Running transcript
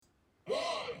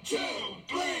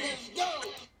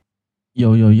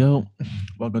Yo, yo, yo.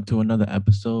 Welcome to another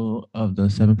episode of the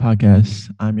Seven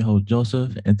Podcast. I'm your host,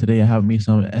 Joseph, and today I have me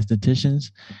some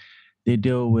estheticians. They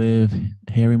deal with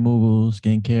hair removal,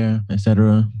 skincare,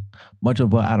 etc. Much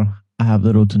of what I have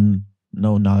little to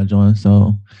no knowledge on.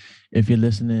 So if you're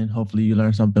listening, hopefully you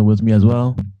learn something with me as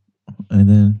well. And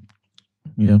then,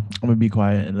 I'm going to be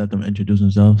quiet and let them introduce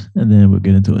themselves, and then we'll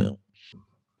get into it.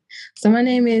 So my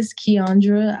name is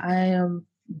Keandra. I am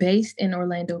based in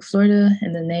Orlando, Florida,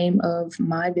 and the name of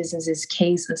my business is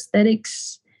Case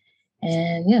Aesthetics.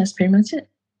 And yeah, that's pretty much it.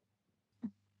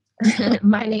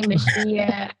 My name is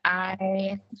Shia.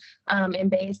 I am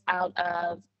based out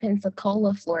of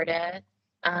Pensacola, Florida.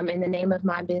 And the name of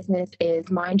my business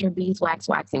is Mind Your Beeswax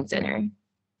Waxing Center.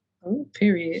 Oh,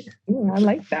 period. Ooh, I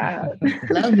like that.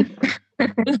 Love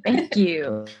it. Thank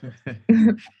you.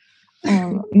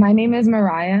 My name is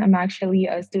Mariah. I'm actually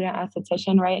a student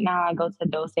esthetician right now. I go to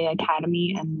Dose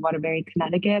Academy in Waterbury,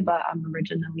 Connecticut, but I'm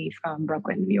originally from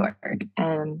Brooklyn, New York.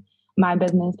 And my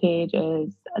business page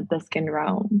is The Skin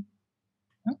Realm.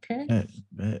 Okay.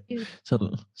 So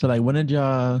like, when did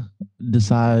y'all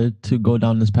decide to go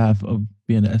down this path of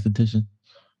being an esthetician?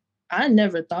 I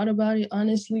never thought about it,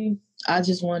 honestly. I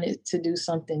just wanted to do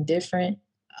something different.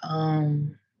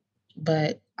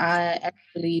 But I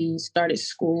actually started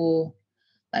school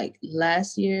like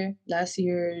last year,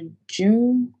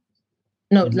 June.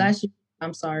 No, last year,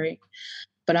 I'm sorry.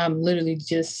 But I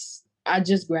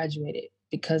just graduated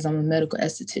because I'm a medical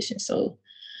esthetician. So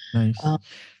Nice.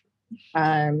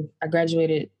 I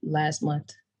graduated last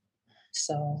month.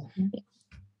 So yeah.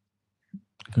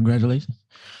 Congratulations.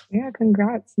 Yeah,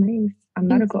 congrats. Nice. A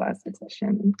medical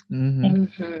esthetician.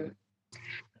 Mm-hmm.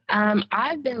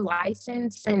 I've been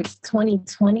licensed since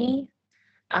 2020.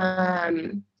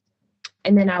 And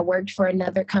then I worked for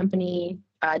another company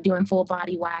doing full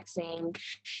body waxing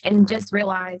and just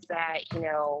realized that,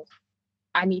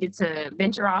 I needed to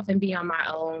venture off and be on my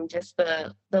own, just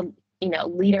the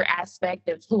leader aspect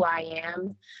of who I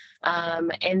am.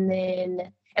 And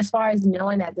then as far as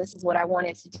knowing that this is what I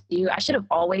wanted to do, I should have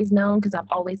always known because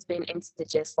I've always been into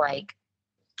just like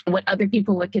what other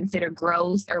people would consider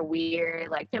gross or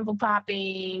weird, like pimple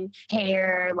popping,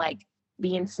 hair, like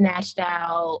being snatched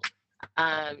out.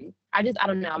 I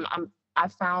don't know. I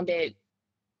found it,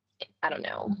 I don't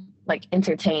know, like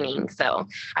entertaining. So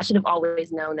I should have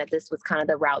always known that this was kind of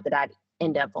the route that I'd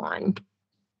end up on.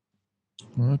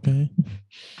 Okay.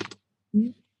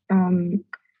 I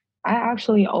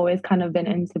actually always kind of been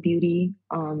into beauty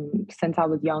since I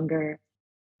was younger.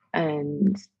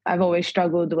 And I've always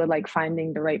struggled with like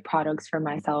finding the right products for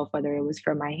myself, whether it was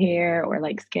for my hair or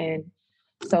like skin.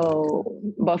 So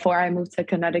before I moved to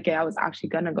Connecticut, I was actually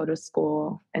going to go to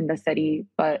school in the city,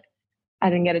 but I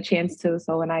didn't get a chance to.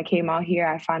 So when I came out here,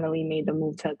 I finally made the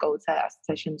move to go to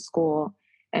esthetician school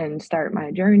and start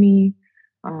my journey.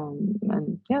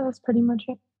 And yeah, that's pretty much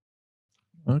it.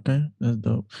 Okay, that's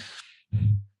dope.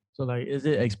 So like, is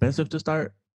it expensive to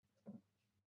start?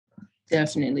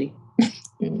 Definitely.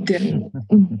 Definitely.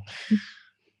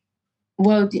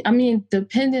 Well, I mean,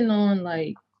 depending on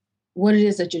like what it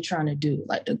is that you're trying to do,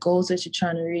 like the goals that you're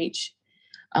trying to reach.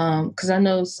 Because I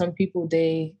know some people,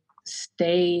 they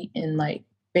stay in like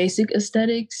basic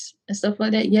aesthetics and stuff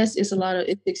like that. Yes, it's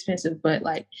expensive, but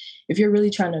like if you're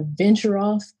really trying to venture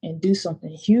off and do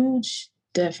something huge,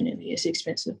 definitely it's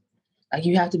expensive. Like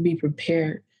you have to be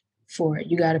prepared for it.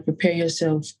 You got to prepare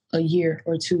yourself a year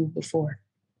or two before.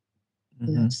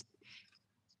 Mm-hmm.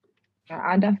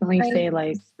 I definitely say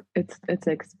like it's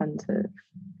expensive.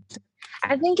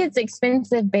 I think it's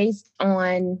expensive based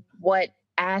on what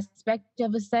aspect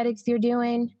of aesthetics you're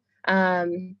doing.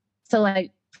 So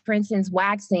like, for instance,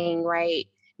 waxing, right?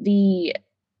 The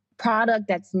product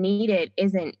that's needed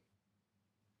isn't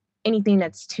anything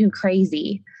that's too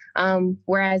crazy.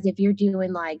 Whereas if you're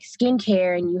doing like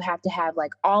skincare and you have to have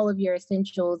like all of your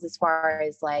essentials as far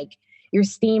as like your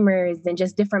steamers and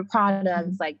just different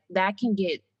products, like that can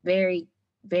get very,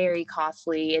 very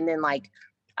costly. And then like,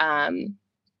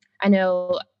 I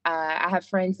know I have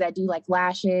friends that do like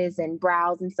lashes and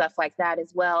brows and stuff like that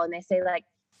as well. And they say like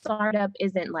startup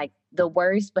isn't like the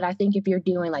worst, but I think if you're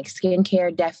doing like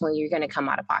skincare, definitely you're going to come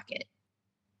out of pocket.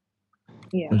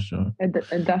 Yeah, for sure.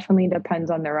 It definitely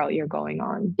depends on the route you're going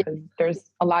on because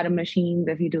there's a lot of machines.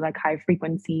 If you do like high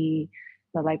frequency,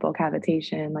 the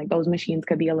lipocavitation, like those machines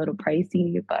could be a little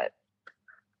pricey, but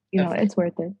it's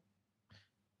worth it.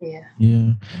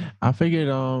 Yeah. I figured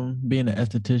being an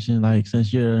esthetician, like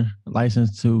since you're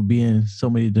licensed to be in so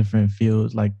many different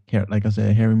fields, like hair, like I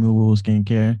said, hair removal,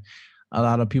 skincare, a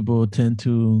lot of people tend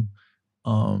to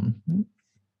um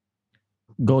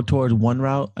go towards one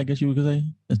route, I guess you could say,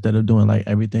 instead of doing like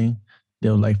everything.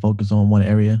 they'll like focus on one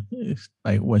area, it's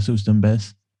like what suits them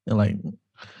best, and like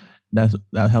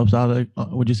that helps out. Like,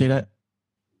 would you say that?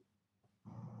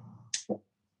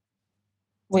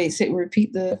 Wait, say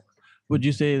repeat the. Would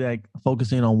you say like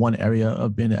focusing on one area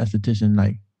of being an esthetician,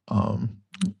 like um,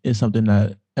 is something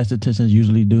that estheticians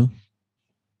usually do?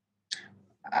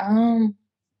 Um,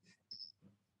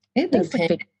 it It's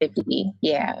depends. 50-50.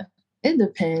 Yeah. It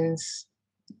depends.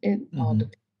 It all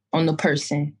depends on the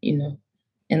person,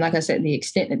 and like I said, the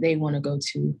extent that they want to go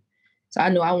to. So I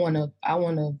know I want to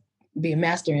be a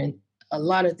master in a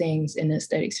lot of things in the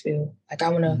aesthetics field. Like I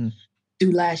want to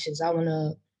do lashes, I want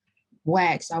to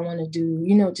wax, I want to do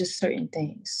just certain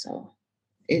things. So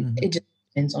it just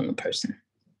depends on the person.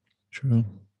 True.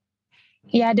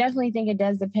 Yeah, I definitely think it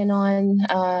does depend on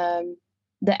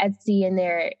the Etsy and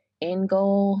their end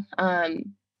goal.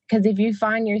 Because if you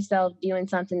find yourself doing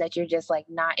something that you're just like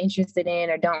not interested in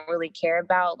or don't really care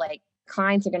about, like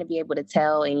clients are going to be able to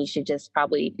tell, and you should just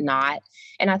probably not.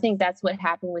 And I think that's what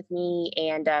happened with me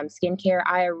and skincare.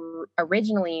 I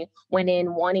originally went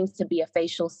in wanting to be a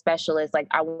facial specialist. Like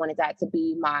I wanted that to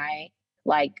be my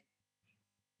like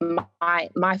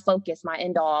my focus, my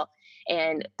end all.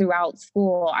 And throughout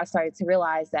school, I started to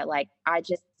realize that like I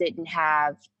just didn't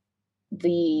have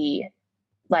the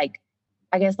like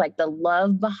I guess like the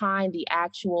love behind the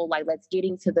actual like let's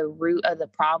getting to the root of the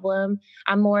problem.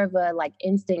 I'm more of a like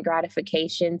instant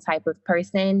gratification type of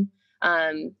person.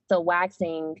 So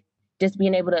waxing, just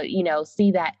being able to,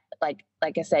 see that like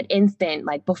I said, instant,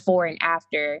 like before and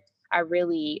after, I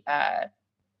really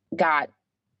got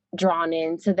drawn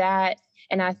into that.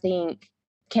 And I think,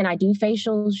 can I do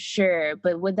facials? Sure.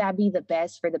 But would that be the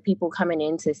best for the people coming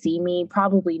in to see me?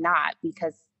 Probably not,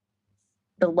 because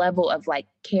the level of like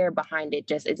care behind it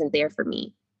just isn't there for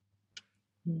me.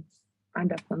 I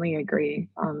definitely agree.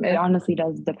 It honestly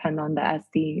does depend on the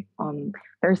SD.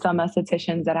 There's some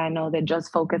estheticians that I know that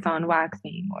just focus on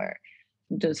waxing or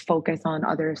just focus on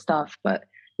other stuff. But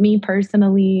me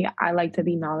personally, I like to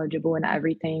be knowledgeable in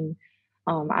everything.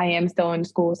 I am still in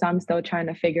school, so I'm still trying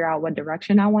to figure out what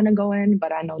direction I want to go in.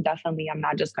 But I know definitely I'm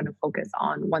not just going to focus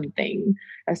on one thing,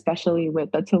 especially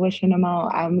with the tuition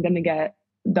amount. I'm going to get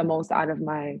the most out of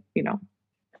my, Girl,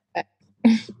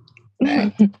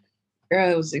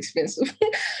 it was expensive.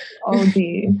 OD.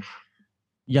 You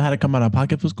had to come out of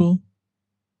pocket for school?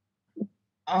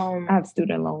 I have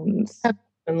student loans.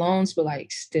 Loans, but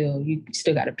like you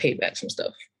still got to pay back some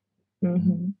stuff.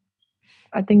 Mm-hmm.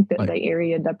 I think that the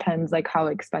area depends like how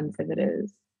expensive it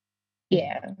is.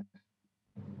 Yeah.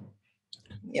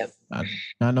 Yep.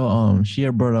 I know she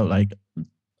brought up like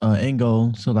end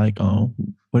goal. So like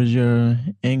what is your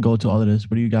end goal to all of this?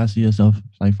 Where do you guys see yourself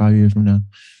like 5 years from now?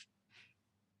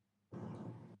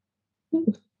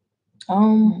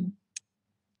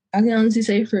 I can honestly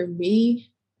say for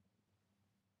me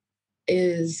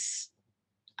is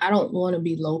I don't want to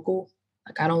be local.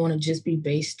 Like I don't want to just be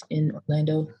based in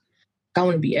Orlando. I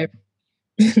want to be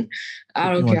everywhere.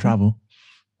 I don't care. Travel.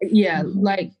 Yeah,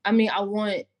 like I mean, I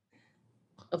want,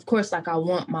 of course, like I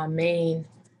want my main,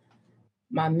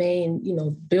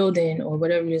 building or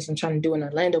whatever it is I'm trying to do in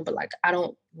Orlando. But like, I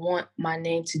don't want my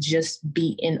name to just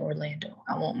be in Orlando.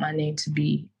 I want my name to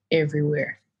be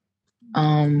everywhere.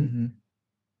 I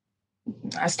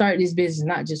started this business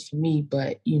not just for me,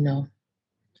 but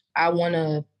I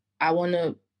wanna,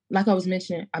 like I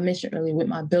mentioned earlier with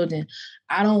my building,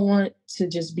 I don't want to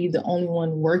just be the only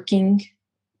one working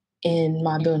in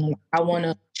my building. I want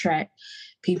to attract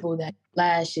people that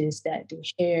lashes, that do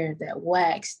hair, that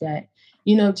wax, that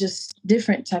just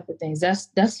different type of things.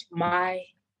 That's my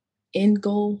end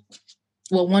goal.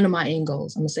 Well, one of my end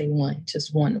goals. I'm gonna say one,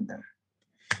 just one of them.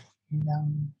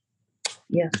 And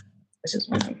yeah, that's just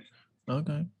one of them.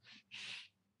 Okay.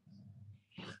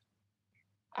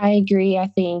 I agree. I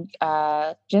think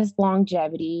just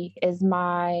longevity is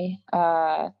my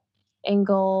end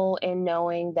goal, and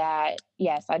knowing that,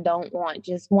 yes, I don't want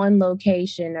just one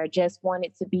location or just want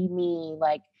it to be me.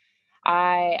 Like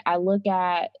I look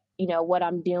at, what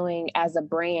I'm doing as a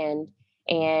brand,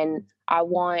 and I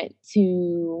want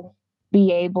to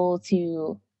be able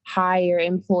to hire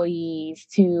employees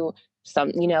to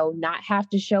not have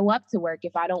to show up to work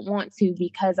if I don't want to,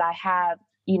 because I have,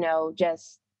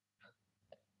 just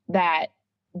that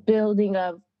building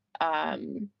of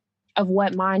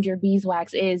what Mind Your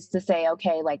Beeswax is, to say,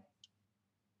 okay, like,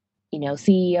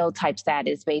 CEO type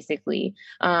status basically.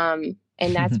 And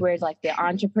that's where like the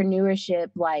entrepreneurship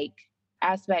like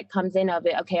aspect comes in of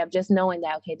it. Okay, I'm just knowing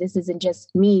that, okay, this isn't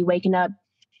just me waking up,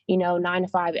 9 to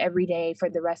 5 every day for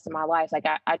the rest of my life. Like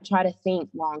I try to think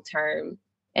long term,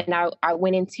 and I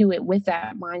went into it with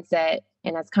that mindset.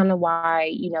 And that's kind of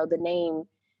why, the name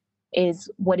is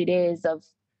what it is of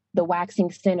the waxing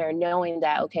center, knowing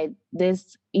that, okay,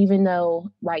 this, even though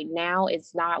right now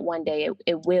it's not, one day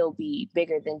it will be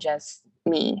bigger than just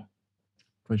me.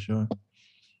 For sure.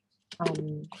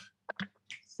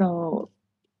 So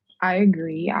I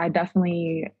agree. I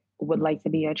definitely would like to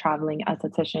be a traveling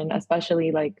esthetician,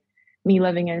 especially like me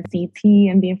living in CT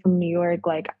and being from New York.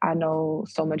 Like I know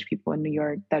so much people in New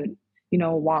York that,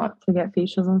 want to get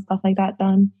facials and stuff like that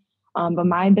done. But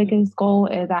my biggest goal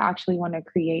is I actually want to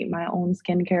create my own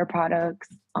skincare products,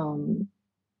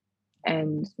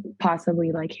 and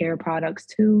possibly like hair products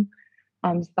too.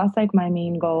 So that's like my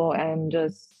main goal, and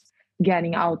just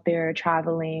getting out there,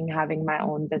 traveling, having my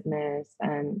own business,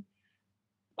 and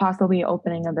possibly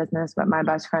opening a business with my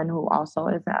best friend who also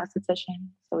is an esthetician.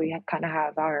 So we kind of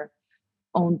have our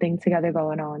own thing together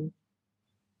going on.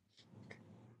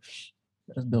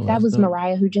 That was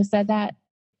Mariah who just said that?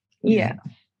 Yeah.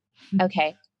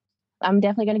 Okay. I'm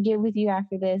definitely going to get with you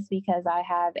after this because I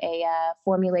have a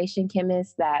formulation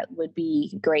chemist that would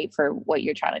be great for what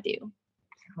you're trying to do.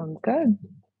 Sounds good.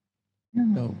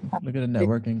 Dope. Look at the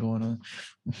networking going on.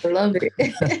 I love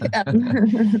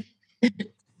it.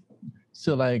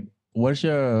 So, like, what's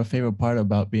your favorite part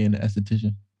about being an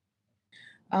esthetician?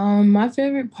 My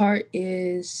favorite part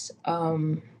is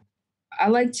I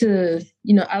like to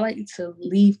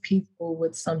leave people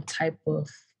with some type of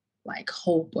like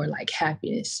hope or like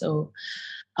happiness. So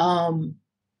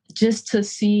just to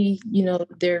see,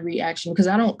 their reaction, because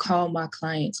I don't call my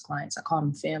clients, I call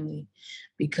them family,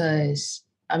 because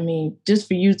I mean, just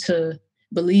for you to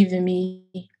believe in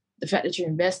me, the fact that you're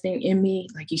investing in me,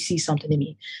 like you see something in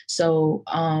me. So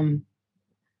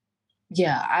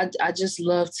yeah, I just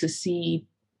love to see,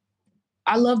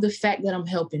 I love the fact that I'm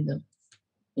helping them.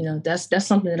 That's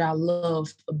something that I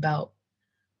love about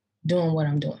doing what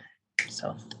I'm doing.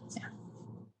 So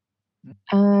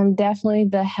yeah. Definitely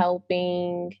the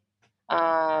helping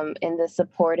and the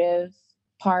supportive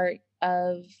part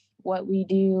of what we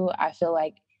do. I feel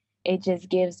like it just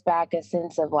gives back a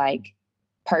sense of like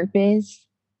purpose.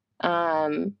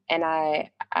 And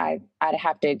I'd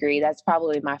have to agree. That's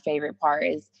probably my favorite part,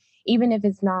 is even if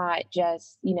it's not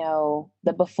just,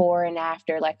 the before and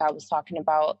after, like I was talking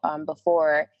about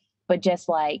before, but just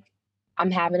like, I'm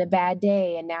having a bad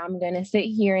day and now I'm going to sit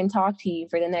here and talk to you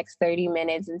for the next 30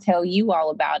 minutes and tell you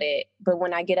all about it. But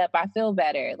when I get up, I feel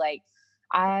better. Like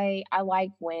I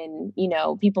like when,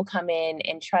 people come in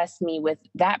and trust me with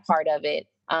that part of it.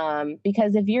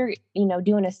 Because if you're,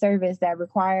 doing a service that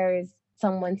requires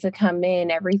someone to come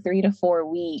in every 3 to 4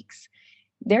 weeks,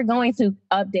 they're going to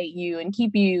update you and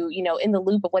keep you, in the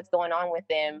loop of what's going on with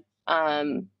them.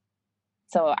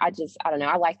 So I don't know.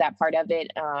 I like that part of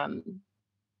it.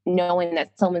 Knowing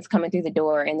that someone's coming through the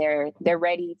door and they're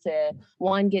ready to,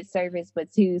 one, get service,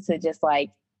 but two, to just like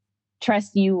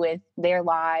trust you with their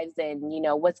lives and,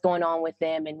 what's going on with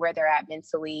them and where they're at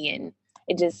mentally. And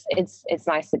it's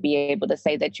nice to be able to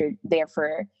say that you're there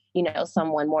for,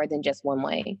 someone more than just one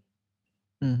way.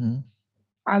 Mm-hmm.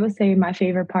 I would say my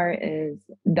favorite part is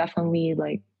definitely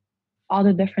like all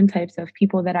the different types of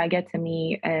people that I get to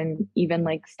meet, and even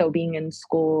like still being in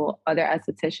school, other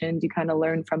estheticians, you kind of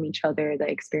learn from each other, the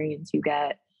experience you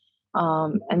get.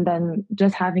 And then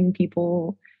just having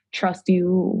people trust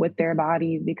you with their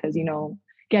bodies, because,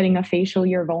 getting a facial,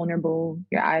 you're vulnerable,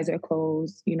 your eyes are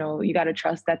closed, you got to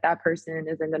trust that that person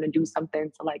isn't going to do something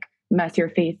to like mess your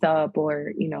face up,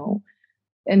 or,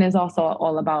 and it's also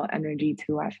all about energy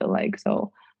too, I feel like.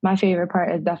 So my favorite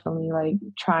part is definitely like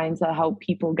trying to help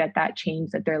people get that change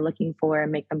that they're looking for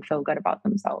and make them feel good about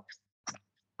themselves.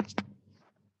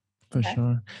 For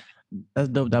sure. That's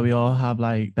dope that we all have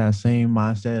like that same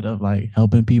mindset of like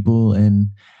helping people and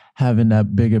having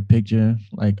that bigger picture.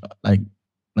 Like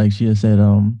she had said,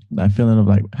 that feeling of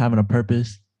like having a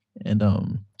purpose. And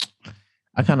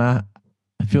I kind of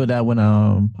feel that when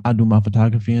I do my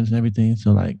photography and everything.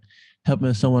 So like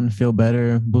helping someone feel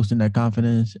better, boosting their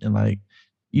confidence, and like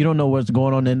you don't know what's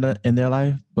going on in their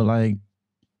life, but like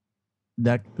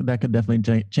that could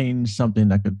definitely change something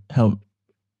that could help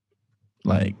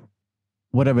like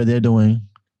whatever they're doing,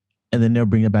 and then they'll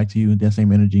bring it back to you with that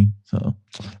same energy. So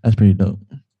that's pretty dope.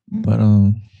 But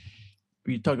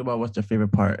we talked about what's your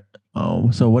favorite part.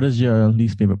 So what is your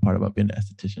least favorite part about being an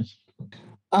esthetician?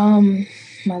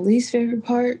 My least favorite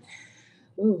part,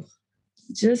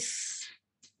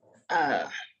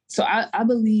 so I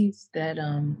believe that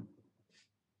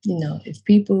if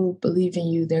people believe in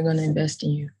you, they're going to invest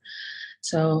in you.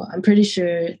 So I'm pretty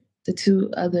sure the two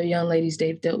other young ladies,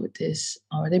 they've dealt with this,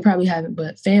 or they probably haven't,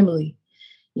 but family,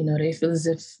 they feel as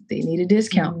if they need a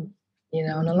discount,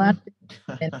 and a lot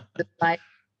of and it's like,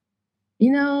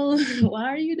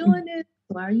 why are you doing this?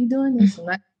 why are you doing this? And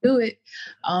I do it.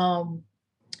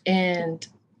 And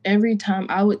every time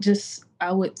I would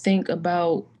think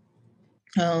about,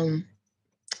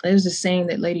 there's a saying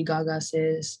that Lady Gaga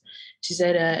says. She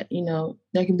said that,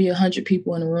 there can be 100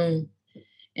 people in a room,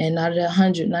 and out of that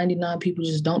 100, 99 people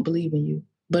just don't believe in you.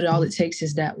 But all it takes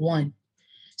is that one.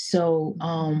 So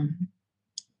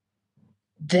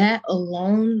that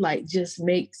alone, like, just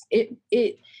makes it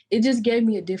just gave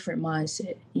me a different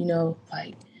mindset,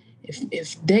 like,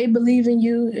 if they believe in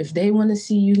you, if they want to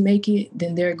see you make it,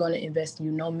 then they're going to invest in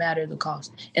you no matter the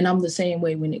cost. And I'm the same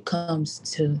way when it comes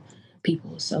to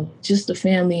people. So just the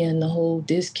family and the whole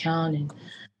discount, and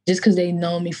just because they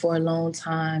know me for a long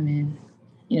time, and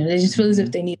they just feel as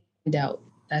if they need to find out.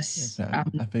 That's I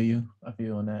feel you. I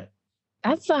feel on that.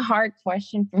 That's a hard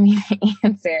question for me to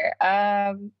answer.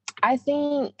 I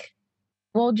think,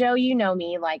 well, Joe, you know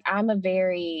me, like, I'm a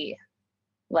very,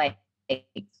 like,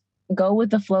 go with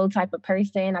the flow type of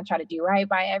person. I try to do right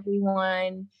by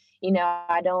everyone.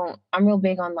 I'm real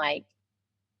big on, like,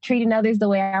 treating others the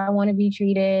way I want to be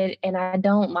treated. And I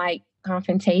don't like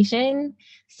confrontation.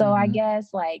 So I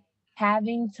guess, like,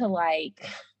 having to, like,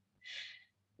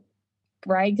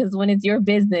 right? Because when it's your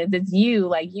business, it's you.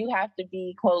 Like, you have to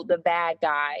be, quote, the bad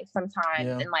guy sometimes.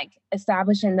 Yeah. And, like,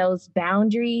 establishing those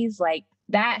boundaries, like,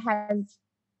 that has,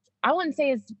 I wouldn't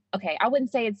say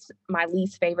it's my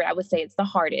least favorite. I would say it's the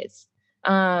hardest.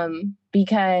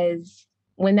 Because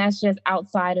when that's just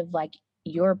outside of, like,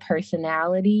 your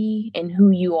personality and who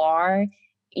you are,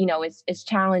 it's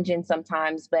challenging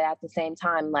sometimes, but at the same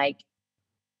time, like,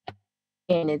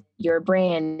 and it's your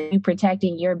brand, you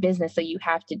protecting your business, so you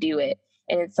have to do it.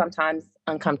 And it's sometimes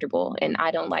uncomfortable, and I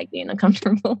don't like being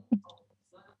uncomfortable.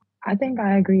 I think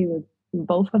I agree with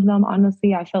both of them.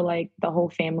 Honestly, I feel like the whole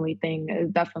family thing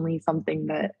is definitely something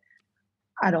that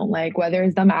I don't like, whether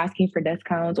it's them asking for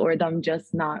discounts or them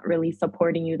just not really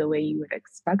supporting you the way you would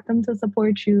expect them to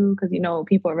support you. Because,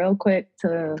 people are real quick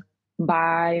to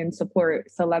buy and support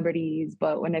celebrities.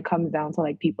 But when it comes down to,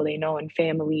 like, people they know and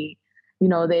family,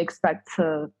 they expect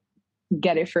to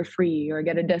get it for free or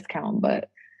get a discount. But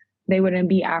they wouldn't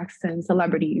be asking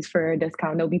celebrities for a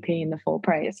discount. They'll be paying the full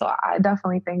price. So I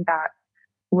definitely think that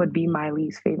would be my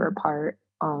least favorite part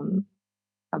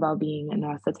about being an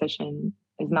esthetician,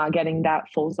 is not getting that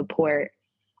full support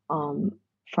from,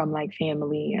 like,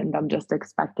 family, and them just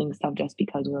expecting stuff just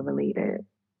because we're related.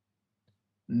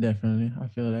 Definitely. I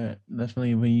feel that.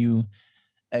 Definitely when you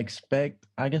expect,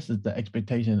 I guess it's the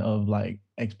expectation of, like,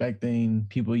 expecting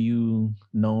people you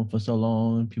know for so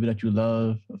long, people that you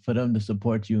love, for them to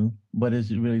support you, but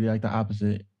it's really like the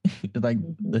opposite. It's like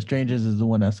the strangers is the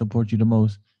one that supports you the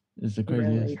most. It's the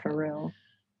craziest. Really, for real.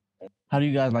 How do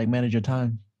you guys, like, manage your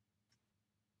time?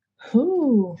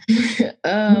 Ooh.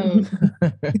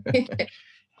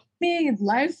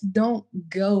 Life don't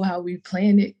go how we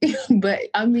plan it, but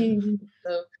I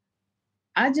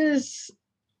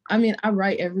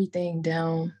write everything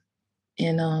down,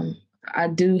 and I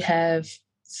do have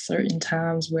certain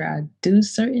times where I do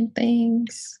certain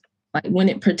things, like when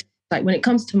it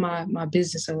comes to my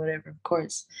business or whatever, of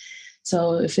course.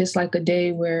 So if it's like a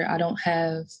day where I don't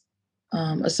have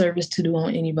a service to do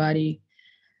on anybody,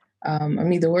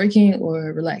 I'm either working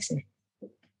or relaxing,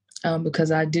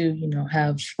 because I do,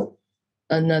 have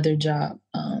another job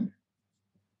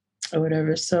or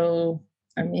whatever. So,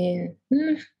 do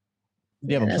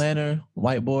you have a planner,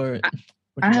 whiteboard?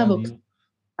 I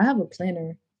have a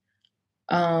planner.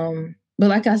 But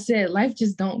like I said, life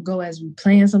just don't go as we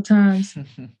plan sometimes.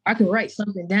 I can write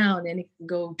something down and it can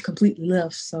go completely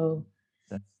left. So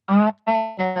I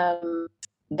am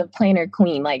the planner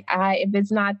queen. Like, if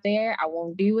it's not there, I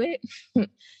won't do it.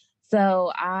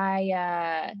 So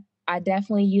I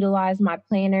definitely utilize my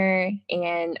planner,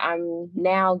 and I'm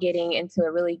now getting into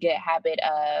a really good habit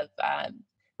of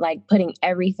like, putting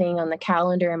everything on the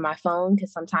calendar in my phone,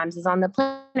 because sometimes it's on the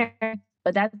planner,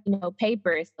 but that's,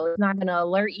 paper. So it's not going to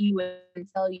alert you and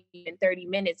tell you in 30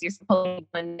 minutes you're supposed to be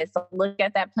doing this. So look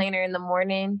at that planner in the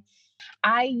morning.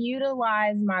 I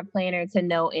utilize my planner to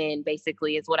no end,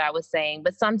 basically, is what I was saying.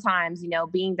 But sometimes,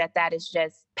 being that is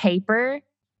just paper,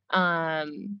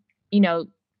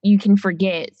 you can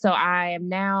forget. So I am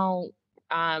now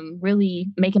really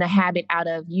making a habit out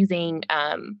of using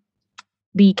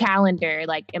the calendar,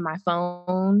 like, in my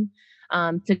phone,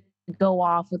 to go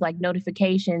off with, like,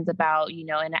 notifications about, in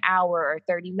an hour or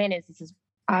 30 minutes.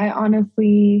 I don't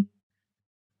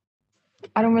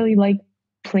really like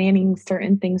planning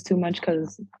certain things too much,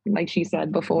 because, like she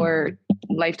said before,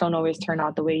 life don't always turn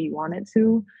out the way you want it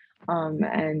to.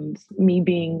 And me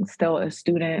being still a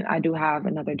student, I do have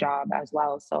another job as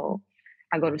well. So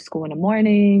I go to school in the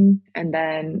morning and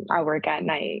then I work at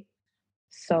night.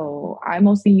 So I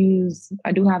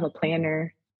do have a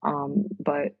planner,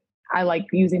 but I like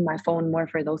using my phone more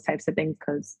for those types of things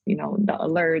because, the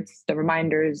alerts, the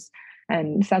reminders.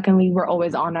 And secondly, we're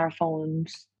always on our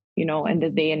phones, in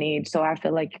this day and age. So I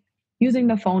feel like using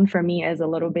the phone for me is a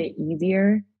little bit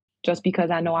easier just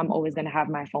because I know I'm always going to have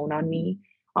my phone on me.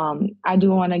 I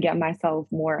do want to get myself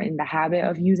more in the habit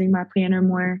of using my planner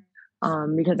more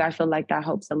because I feel like that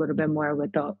helps a little bit more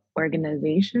with the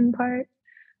organization part.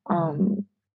 Um,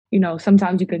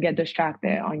 Sometimes you could get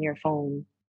distracted on your phone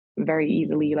very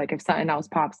easily, like if something else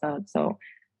pops up. So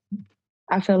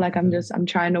I feel like I'm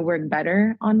trying to work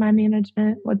better on my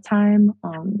management with time.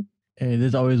 Hey,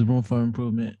 there's always room for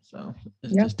improvement. So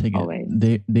let's Yep, just take it always.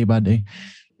 day by day.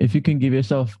 If you can give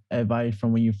yourself advice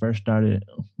from when you first started,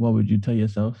 what would you tell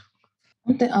yourself?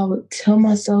 One thing I would tell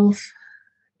myself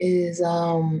is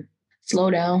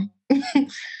slow down.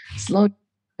 Slow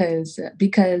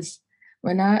because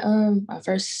when I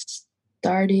first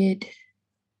started,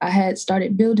 I had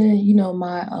started building,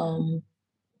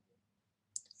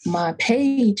 my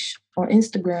page on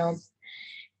Instagram,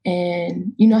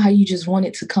 and you know how you just want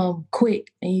it to come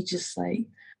quick and you just like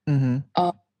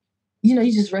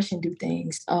you just rush and do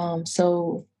things.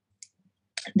 So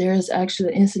there's actually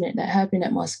an incident that happened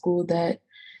at my school that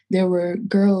there were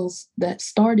girls that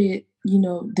started,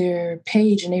 their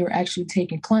page and they were actually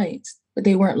taking clients, but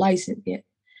they weren't licensed yet.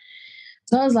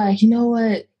 So I was like, you know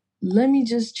what? Let me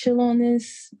just chill on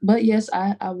this. But yes,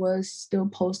 I was still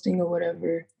posting or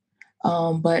whatever.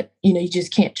 But you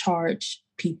just can't charge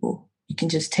people. You can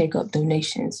just take up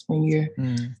donations when you're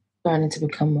starting to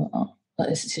become a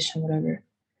esthetician, whatever.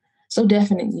 So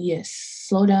definitely, yes,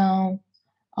 slow down,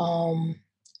 and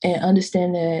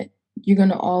understand that you're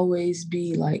gonna always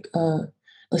be like a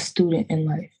student in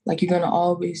life. Like you're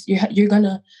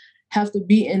gonna have to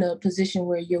be in a position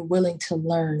where you're willing to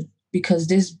learn because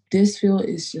this field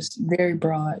is just very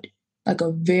broad, like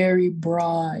a very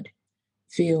broad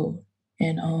field,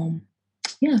 and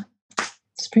yeah,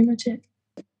 that's pretty much it.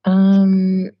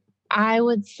 I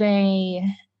would say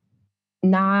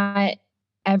not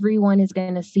everyone is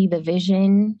going to see the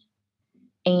vision,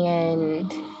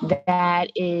 and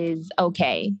that is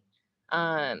okay.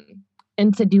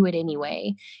 And to do it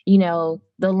anyway. The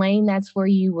lane that's for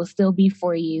you will still be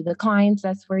for you. The clients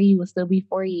that's for you will still be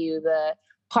for you. The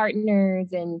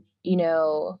partners and,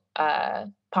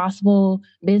 possible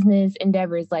business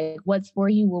endeavors, like what's for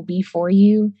you will be for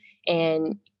you.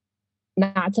 And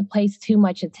not to place too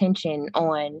much attention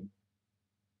on,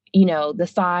 the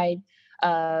side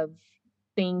of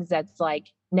things that's like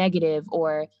negative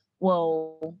or,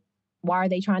 well, why are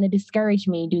they trying to discourage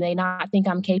me? Do they not think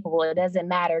I'm capable? It doesn't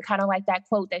matter. Kind of like that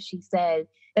quote that she said,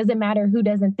 doesn't matter who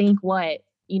doesn't think what,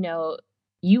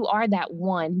 you are that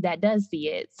one that does see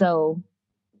it. So,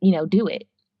 do it.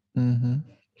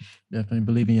 Definitely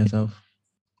believe in yourself.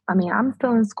 I mean, I'm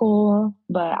still in school,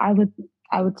 but I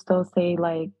would still say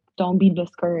like don't be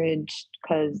discouraged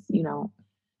because,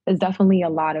 there's definitely a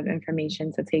lot of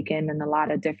information to take in and a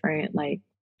lot of different like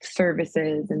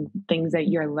services and things that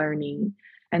you're learning.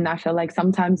 And I feel like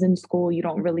sometimes in school you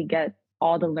don't really get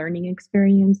all the learning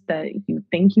experience that you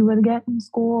think you would get in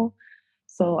school.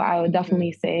 So I would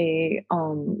definitely say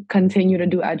continue to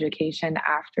do education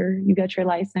after you get your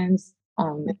license.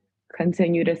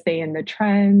 Continue to stay in the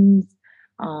trends.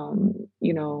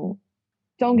 You know,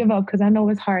 don't give up because I know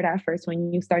it's hard at first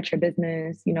when you start your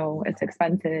business. It's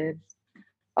expensive,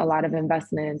 a lot of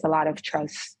investments, a lot of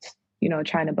trust.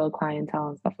 Trying to build clientele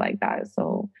and stuff like that.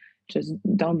 So just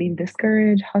don't be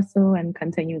discouraged, hustle, and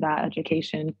continue that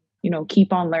education.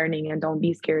 Keep on learning and don't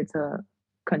be scared to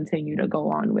continue to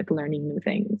go on with learning new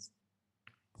things.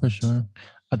 For sure.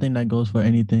 I think that goes for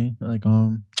anything. Like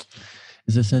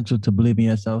it's essential to believe in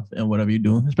yourself and whatever you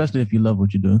do, especially if you love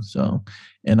what you do. So,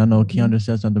 and I know Keandra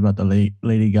said something about the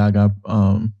Lady Gaga,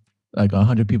 like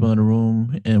 100 people in the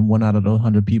room, and one out of those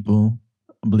 100 people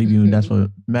believe you. That's what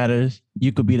matters.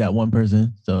 You could be that one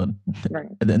person. So, Right.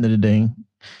 at the end of the day,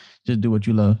 just do what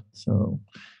you love. So,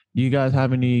 do you guys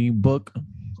have any book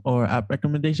or app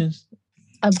recommendations?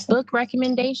 A book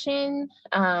recommendation,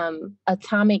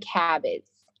 Atomic Habits.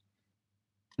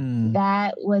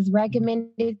 That was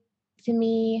recommended to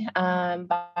me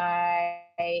by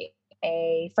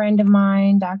a friend of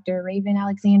mine, Dr. Raven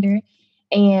Alexander.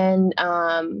 And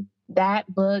that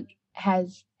book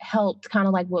has helped kind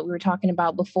of like what we were talking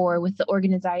about before with the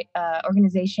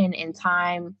organization and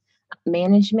time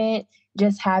management,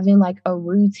 just having like a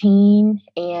routine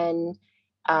and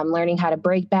learning how to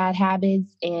break bad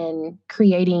habits and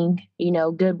creating,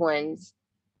 good ones.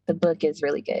 The book is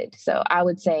really good. So I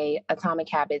would say Atomic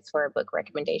Habits for a book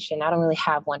recommendation. I don't really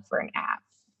have one for an app.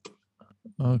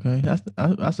 Okay, that's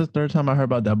the third time I heard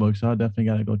about that book, so I definitely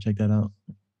gotta go check that out.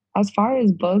 As far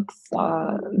as books,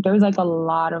 there's like a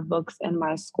lot of books in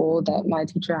my school that my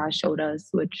teacher has showed us,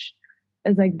 which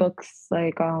is like books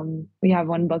like we have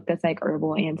one book that's like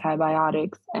herbal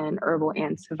antibiotics and herbal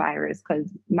antivirus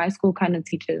because my school kind of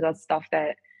teaches us stuff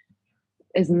that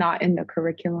is not in the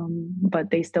curriculum,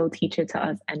 but they still teach it to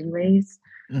us anyways.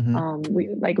 Mm-hmm.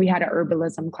 We had an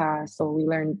herbalism class, so we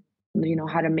learned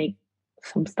how to make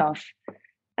some stuff.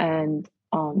 And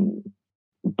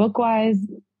book wise,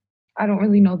 I don't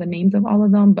really know the names of all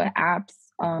of them, but apps,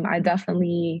 I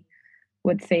definitely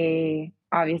would say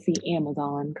obviously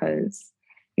Amazon because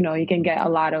you can get a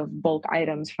lot of bulk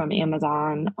items from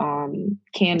Amazon.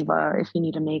 Canva if you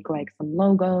need to make like some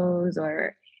logos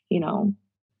or you know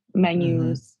Mm-hmm.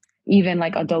 menus. Even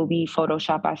like Adobe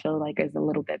Photoshop, I feel like is a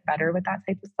little bit better with that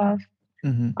type of stuff.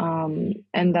 Mm-hmm.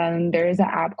 And then there is an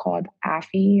app called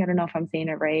Affy. I don't know if I'm saying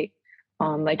it right.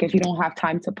 Like if you don't have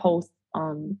time to post,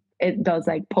 it does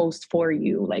like post for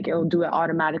you. Like it'll do it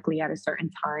automatically at a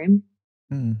certain time.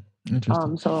 Mm,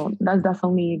 interesting. So that's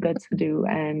definitely good to do.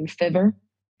 And Fiverr,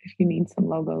 if you need some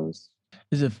logos.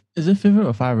 Is it Fiverr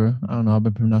or Fiverr? I don't know. I've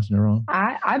been pronouncing it wrong.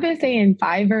 I've been saying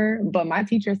Fiverr, but my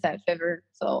teacher said Fiverr.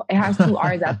 So it has two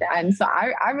R's at the end. So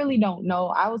I really don't know.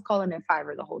 I was calling it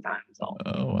Fiverr the whole time. So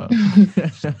Oh wow.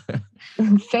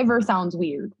 Fiverr sounds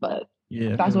weird, but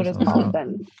Yeah, if that's what Fiverr it's sounds called, wild.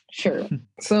 then sure.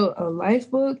 So a life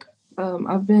book,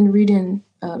 I've been reading.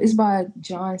 It's by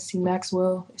John C.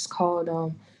 Maxwell. It's called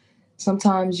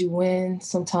 "Sometimes You Win,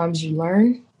 Sometimes You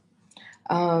Learn."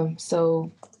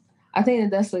 So I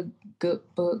think that's a good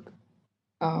book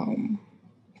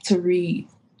to read.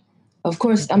 Of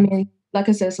course, I mean, like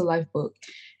I said, it's a life book.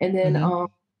 And then Mm-hmm.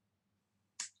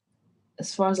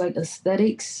 as far as like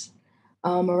aesthetics,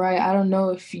 Mariah, I don't know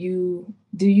if are you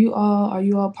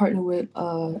all partnered with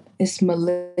it's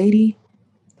Milady,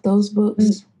 those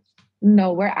books?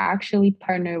 No, we're actually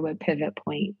partnered with Pivot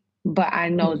Point, but I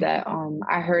know that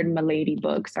I heard Milady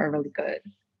books are really good.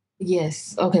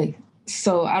 Yes. Okay.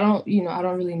 So I don't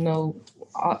really know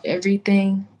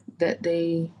everything that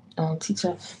they teach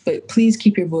us, but please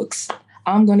keep your books.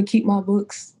 I'm going to keep my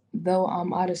books though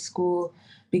I'm out of school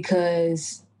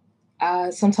because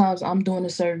sometimes I'm doing a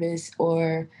service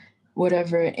or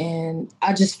whatever, and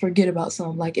I just forget about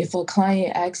something. Like if a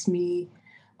client asks me,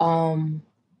 um,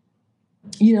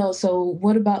 so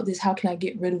what about this? How can I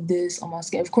get rid of this on my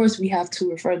skin? Of course, we have to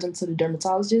refer them to the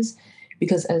dermatologist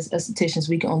because as estheticians,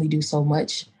 we can only do so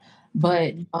much.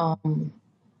 But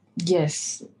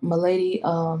yes, my lady,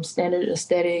 standard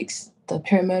aesthetics, the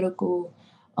paramedical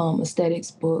aesthetics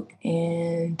book,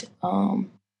 and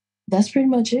that's pretty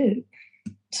much it.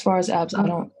 As far as apps,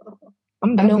 I'm I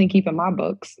know definitely keeping my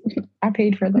books. I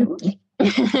paid for them.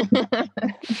 because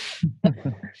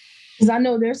I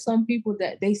know there's some people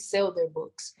that they sell their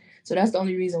books, so that's the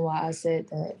only reason why I said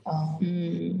that.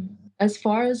 As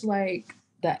far as like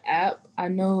the app, I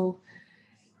know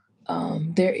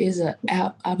there is an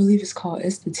app. I believe it's called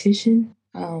Esthetician.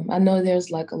 I know there's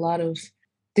like a lot of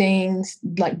things,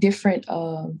 like different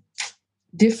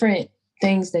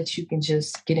things that you can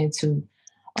just get into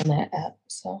on that app.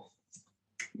 So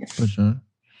yeah. For sure.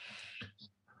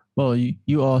 Well,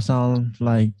 you all sound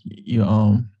like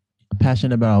you're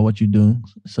passionate about what you do.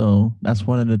 So that's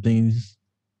one of the things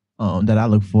that I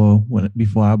look for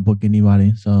before I book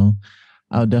anybody. So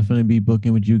I'll definitely be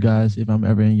booking with you guys if I'm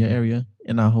ever in your area,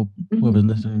 and I hope whoever's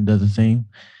listening does the same.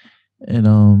 And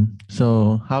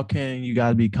so how can you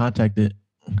guys be contacted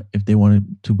if they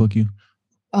wanted to book you?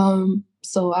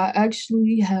 So I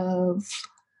actually have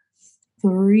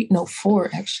four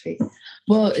actually.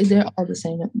 Well, they're all the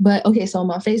same. But okay, so on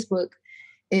my Facebook,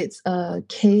 it's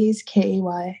K's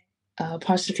KAY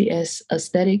apostrophe S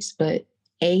aesthetics, but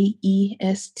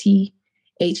AESTHETICS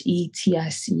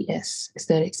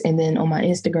aesthetics. And then on my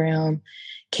Instagram,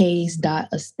 K's dot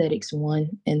aesthetics one.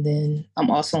 And then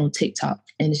I'm also on TikTok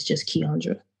and it's just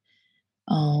Keandra.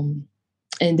 And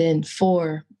then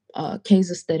for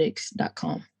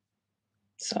ksaesthetics.com.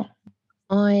 So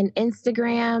on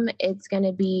Instagram, it's going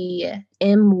to be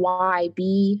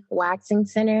MYB Waxing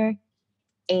Center.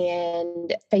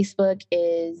 And Facebook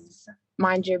is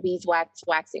Mind Your Beeswax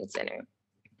Waxing Center.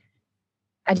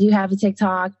 I do have a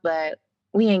TikTok, but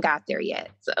we ain't got there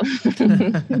yet. So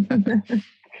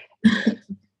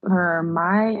For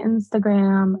my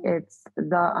Instagram, it's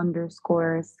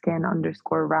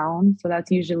the_skin_realm. So that's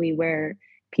usually where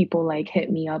people like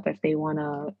hit me up if they want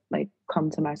to like come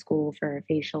to my school for a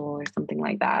facial or something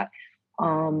like that.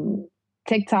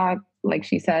 TikTok, like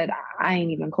she said, I ain't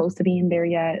even close to being there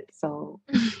yet. So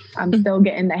I'm still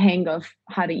getting the hang of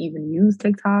how to even use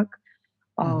TikTok.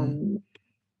 And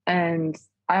And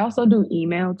I also do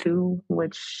email too,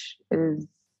 which is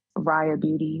Raya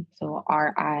Beauty. So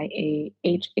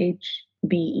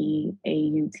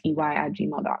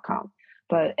RIAHHBEAUTY@gmail.com.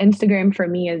 But Instagram for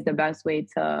me is the best way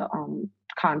to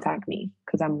contact me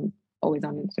because I'm always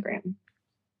on Instagram.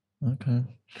 Okay.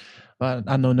 But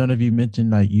I know none of you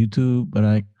mentioned like YouTube, but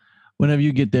like whenever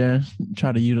you get there,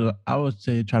 try to utilize. I would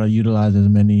say try to utilize as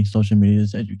many social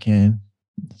medias as you can,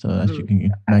 so that you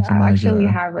can I maximize actually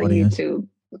your have a audience. YouTube.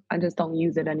 I just don't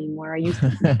use it anymore. I used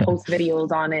to post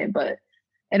videos on it, but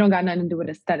it don't got nothing to do with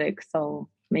aesthetics. So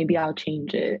maybe I'll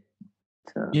change it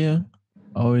to. Yeah,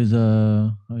 always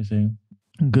how you say,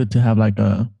 good to have like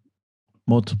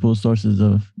multiple sources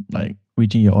of like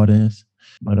reaching your audience.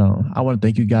 But I want to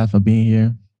thank you guys for being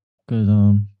here because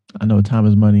I know time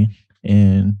is money,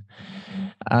 and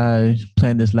I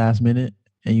planned this last minute,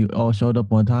 and you all showed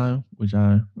up on time, which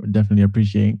I definitely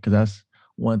appreciate because that's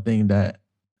one thing that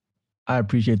I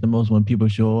appreciate the most when people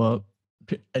show up,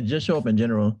 and just show up in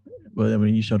general. But then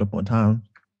when you showed up on time,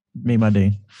 made my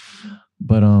day.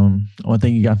 But I want to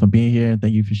thank you guys for being here.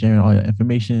 Thank you for sharing all your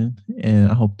information,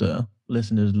 and I hope the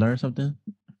listeners learn something.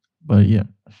 But yeah,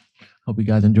 hope you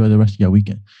guys enjoy the rest of your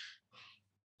weekend.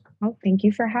 Oh, thank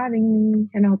you for having me,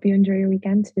 and I hope you enjoy your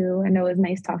weekend too. And it was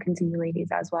nice talking to you ladies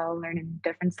as well, learning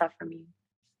different stuff from you.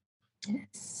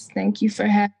 Yes, thank you for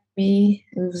having me.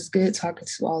 It was good talking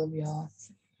to all of y'all.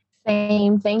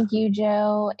 Same. Thank you,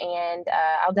 Joe. And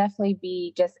I'll definitely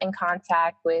be just in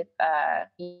contact with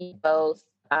you both.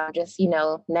 Just,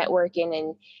 networking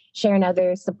and sharing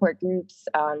other support groups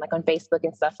like on Facebook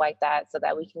and stuff like that so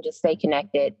that we can just stay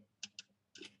connected.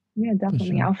 Yeah,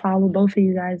 definitely. Sure. I'll follow both of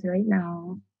you guys right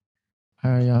now.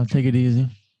 All right, y'all. Take it easy.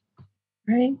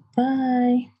 All right.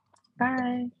 Bye.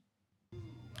 Bye.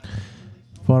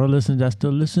 For all the listeners that's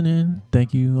still listening,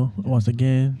 thank you once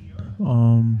again.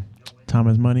 Time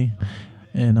is money.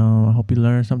 And I hope you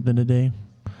learned something today.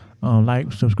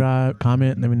 Like, subscribe,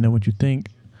 comment, let me know what you think.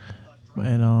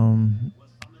 And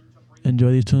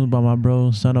enjoy these tunes by my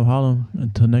bro, Son of Harlem.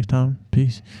 Until next time,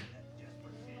 peace.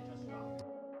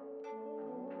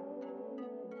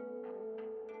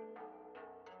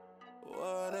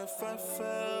 What if I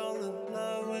fell in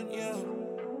love with you?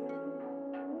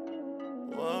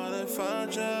 What if I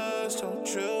just told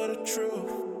you the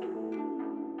truth?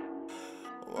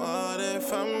 What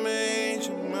if I made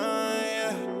you mine?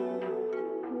 Yeah.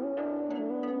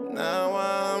 Now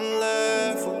I'm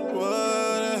left with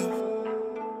what if?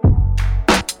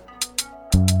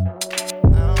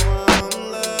 Now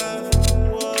I'm left with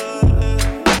what if?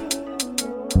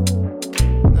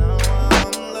 Now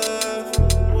I'm left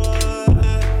with what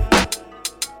if?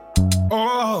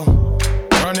 Oh,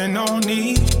 running on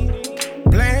me.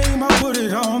 Blame, I put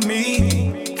it on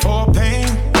me. For pain,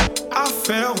 I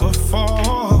fell before.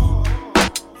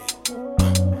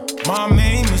 My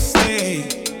main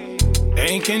mistake,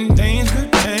 thinking things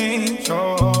could change.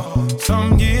 Oh,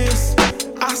 some years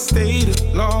I stayed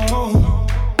alone.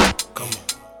 Come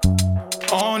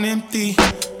on empty.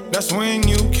 That's when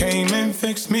you came and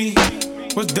fixed me.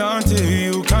 Was done till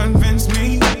you convinced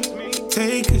me.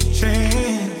 Take a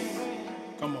chance.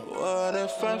 Come on. What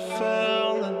if I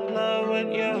fell in love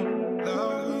with you?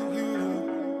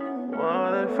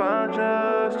 What if I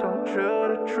just told you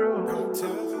the truth?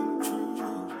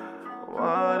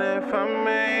 What if I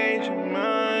made you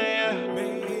mine? Yeah.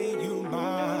 Made you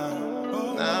mine.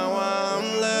 Now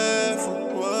I'm left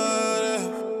with what if?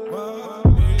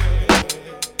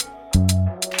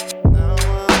 Now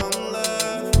I'm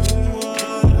left with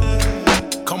what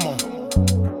if? Come on.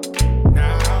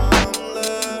 Now I'm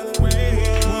left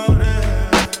with what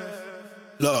if?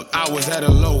 Look, I was at a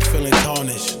low, feeling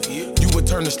tarnished. You would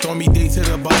turn a stormy day to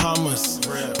the Bahamas.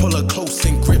 Pull her close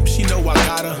and grip, she know I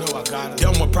got her.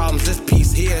 Done with problems, this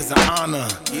piece here is an honor.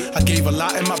 I gave a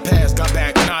lot in my past, got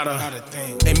back nada.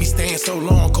 And me staying so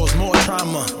long caused more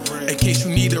trauma. In case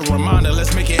you need a reminder,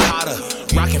 let's make it hotter.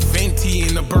 Rockin' Fenty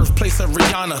in the birthplace of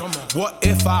Rihanna. What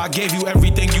if I gave you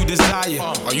everything you desire?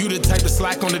 Are you the type to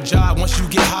slack on the job once you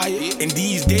get hired? In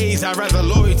these days, I'd rather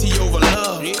loyalty over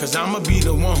love. Cause I'ma be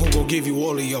the one who gon' give you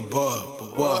all of your bug.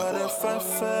 But what if I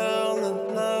fell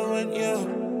in love with you?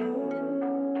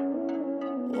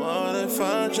 What if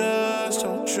I just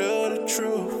told you the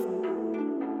truth?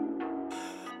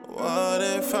 What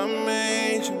if I made